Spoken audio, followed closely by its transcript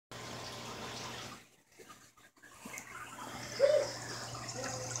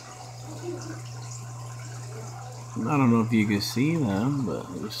I don't know if you can see them, but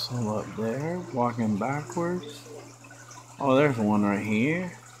there's some up there walking backwards. Oh, there's one right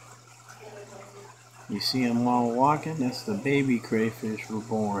here. You see them all walking? That's the baby crayfish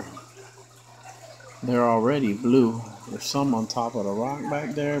reborn. They're already blue. There's some on top of the rock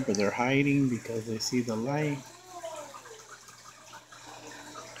back there, but they're hiding because they see the light.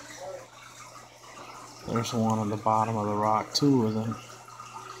 There's one on the bottom of the rock, two of them,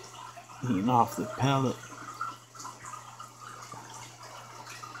 eating off the pellet.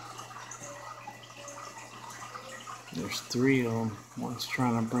 There's three of them. One's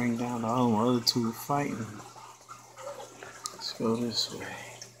trying to bring down the other two are fighting. Let's go this way.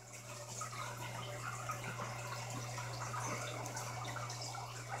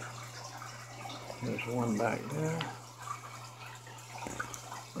 There's one back there.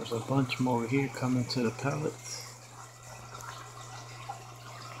 There's a bunch more here coming to the pellets.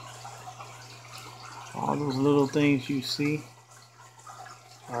 All those little things you see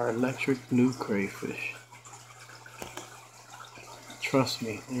are electric blue crayfish. Trust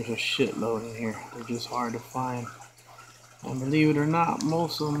me, there's a shitload in here. They're just hard to find. And believe it or not,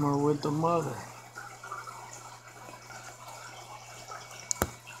 most of them are with the mother.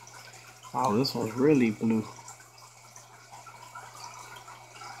 Wow, this one's really blue.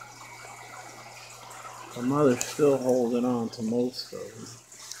 The mother's still holding on to most of them.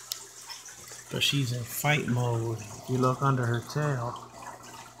 But she's in fight mode. If you look under her tail,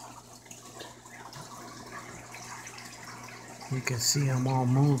 you can see them all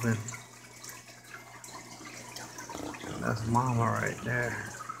moving. That's mama right there.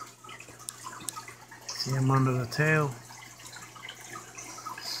 See them under the tail?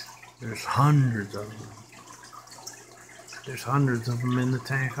 There's hundreds of them. There's hundreds of them in the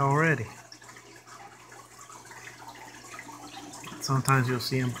tank already. Sometimes you'll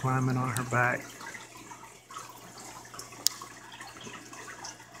see them climbing on her back.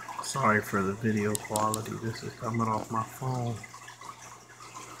 Sorry for the video quality. This is coming off my phone.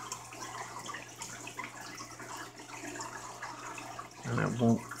 And it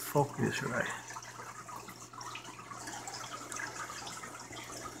won't focus right.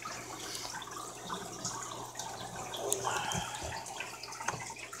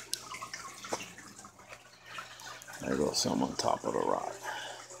 There goes some on top of the rock.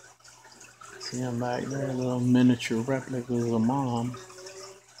 See them back there, little miniature replicas of mom.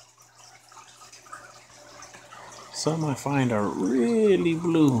 Some I find are really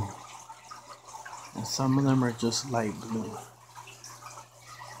blue, and some of them are just light blue.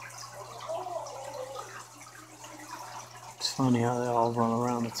 It's funny how they all run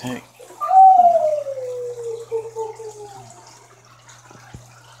around the tank.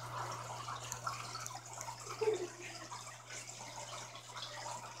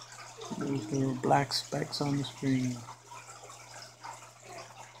 There's little black specks on the screen.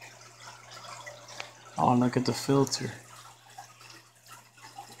 Oh, look at the filter.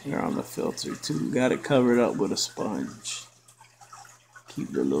 They're on the filter too. Got it covered up with a sponge.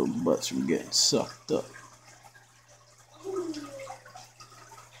 Keep the little butts from getting sucked up.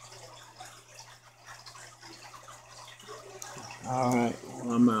 Alright,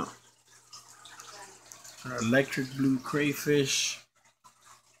 well, I'm out. Our electric blue crayfish.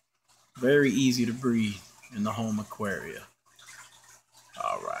 Very easy to breed in the home aquaria.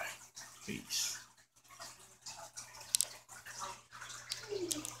 Alright, peace.